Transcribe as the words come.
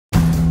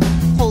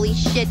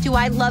holy shit, do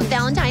I love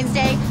Valentine's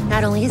Day.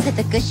 Not only is it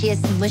the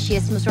gushiest,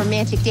 mushiest, most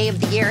romantic day of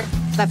the year,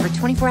 but for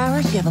 24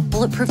 hours, you have a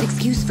bulletproof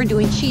excuse for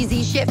doing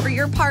cheesy shit for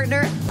your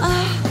partner.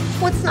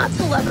 What's not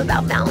to love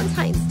about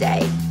Valentine's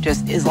Day?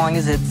 Just as long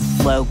as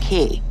it's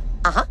low-key.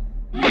 Uh-huh.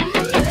 You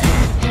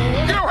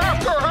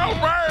have to help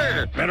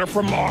me! Men are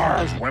from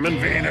Mars, women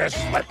Venus.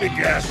 Let me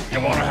guess,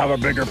 you want to have a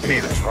bigger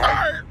penis,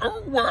 right?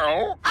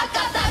 Well... I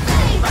got that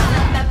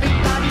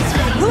everybody's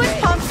ready. Who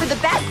is pumped for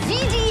the best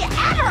DD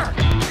ever?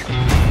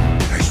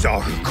 I saw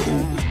her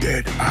cold,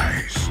 dead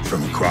eyes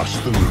from across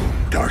the room.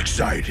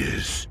 Darkseid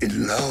is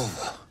in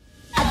love.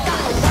 I got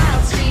a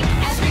wild streak,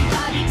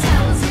 everybody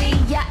tells me.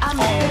 Yeah, I'm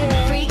a big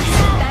freak.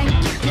 Thank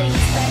you, please,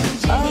 thank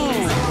you.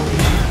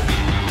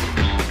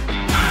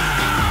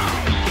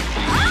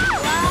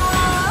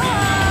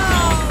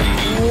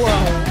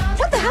 Whoa.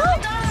 What the hell?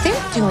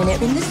 They're doing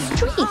it in the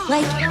street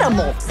like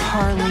animals.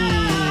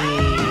 Harley.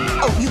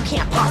 Oh, you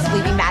can't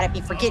possibly be mad at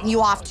me for getting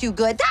you off too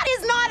good. That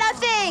is not a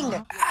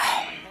thing!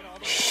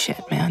 Shit,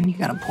 man, you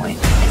got a point.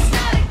 It's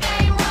not a